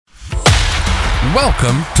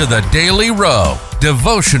Welcome to the Daily Row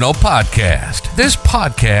Devotional Podcast. This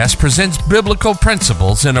podcast presents biblical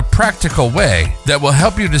principles in a practical way that will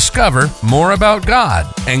help you discover more about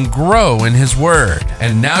God and grow in His Word.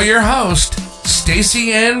 And now your host,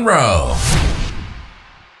 Stacey Ann Rowe.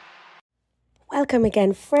 Welcome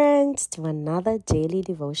again, friends, to another daily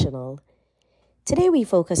devotional. Today we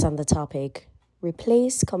focus on the topic,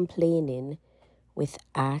 replace complaining with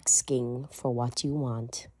asking for what you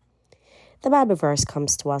want. The Bible verse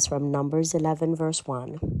comes to us from Numbers 11 verse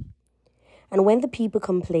 1. And when the people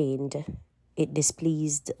complained, it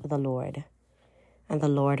displeased the Lord. And the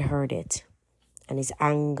Lord heard it, and His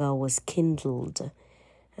anger was kindled.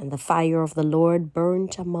 And the fire of the Lord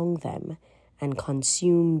burnt among them and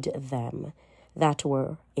consumed them that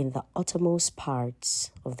were in the uttermost parts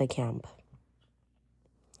of the camp.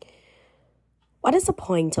 What is the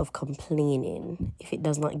point of complaining if it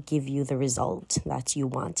does not give you the result that you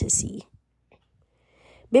want to see?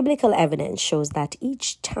 Biblical evidence shows that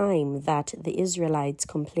each time that the Israelites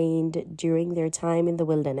complained during their time in the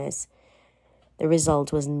wilderness, the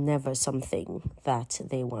result was never something that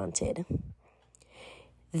they wanted.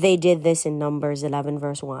 They did this in Numbers 11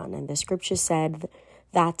 verse 1, and the scripture said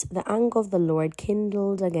that the anger of the Lord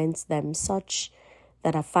kindled against them such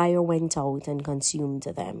that a fire went out and consumed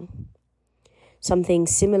them. Something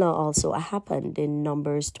similar also happened in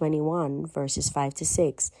Numbers 21 verses 5 to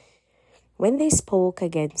 6. When they spoke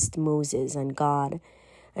against Moses and God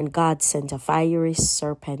sent a fiery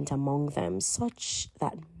serpent among them, such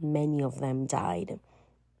that many of them died.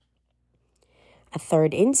 A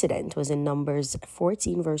third incident was in Numbers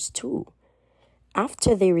 14 verse 2.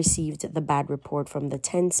 After they received the bad report from the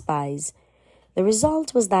 10 spies, the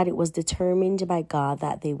result was that it was determined by God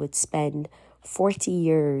that they would spend 40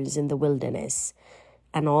 years in the wilderness,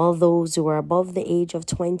 and all those who were above the age of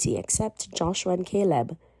 20, except Joshua and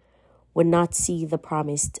Caleb, would not see the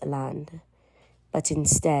promised land, but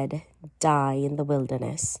instead die in the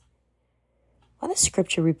wilderness. What the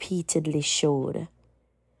scripture repeatedly showed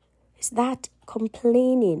is that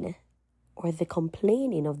complaining, or the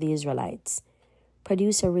complaining of the Israelites,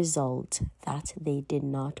 produced a result that they did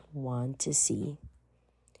not want to see.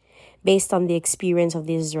 Based on the experience of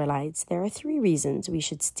the Israelites, there are 3 reasons we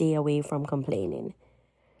should stay away from complaining.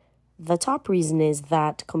 The top reason is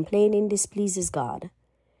that complaining displeases God.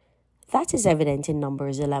 That is evident in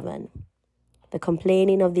Numbers 11. The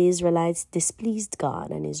complaining of the Israelites displeased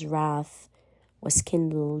God, and His wrath was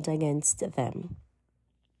kindled against them.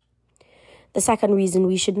 The second reason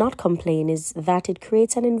we should not complain is that it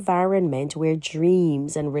creates an environment where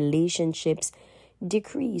dreams and relationships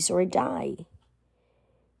decrease or die.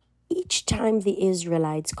 Each time the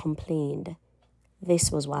Israelites complained,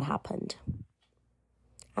 this was what happened.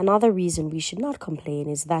 Another reason we should not complain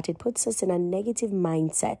is that it puts us in a negative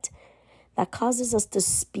mindset that causes us to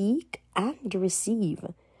speak and receive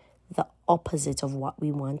the opposite of what we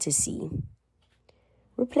want to see.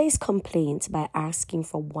 Replace complaints by asking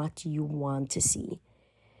for what you want to see.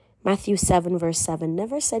 Matthew 7 verse 7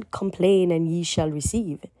 never said, "Complain and ye shall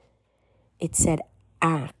receive." It said,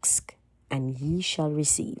 "Ask and ye shall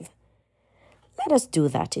receive." Let us do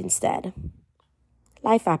that instead.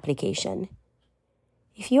 Life application.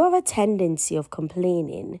 If you have a tendency of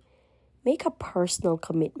complaining, make a personal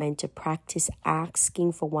commitment to practice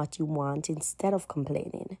asking for what you want instead of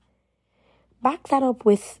complaining. Back that up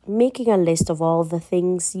with making a list of all the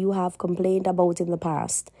things you have complained about in the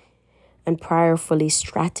past and prayerfully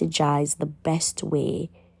strategize the best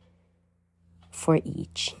way for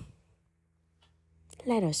each.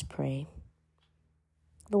 Let us pray.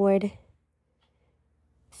 Lord,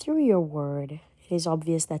 through your word, it is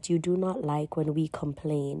obvious that you do not like when we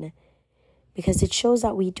complain, because it shows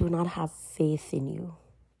that we do not have faith in you.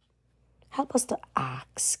 Help us to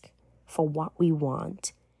ask for what we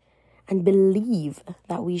want and believe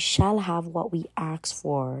that we shall have what we ask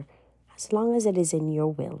for as long as it is in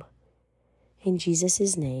your will. In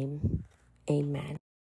Jesus' name, amen.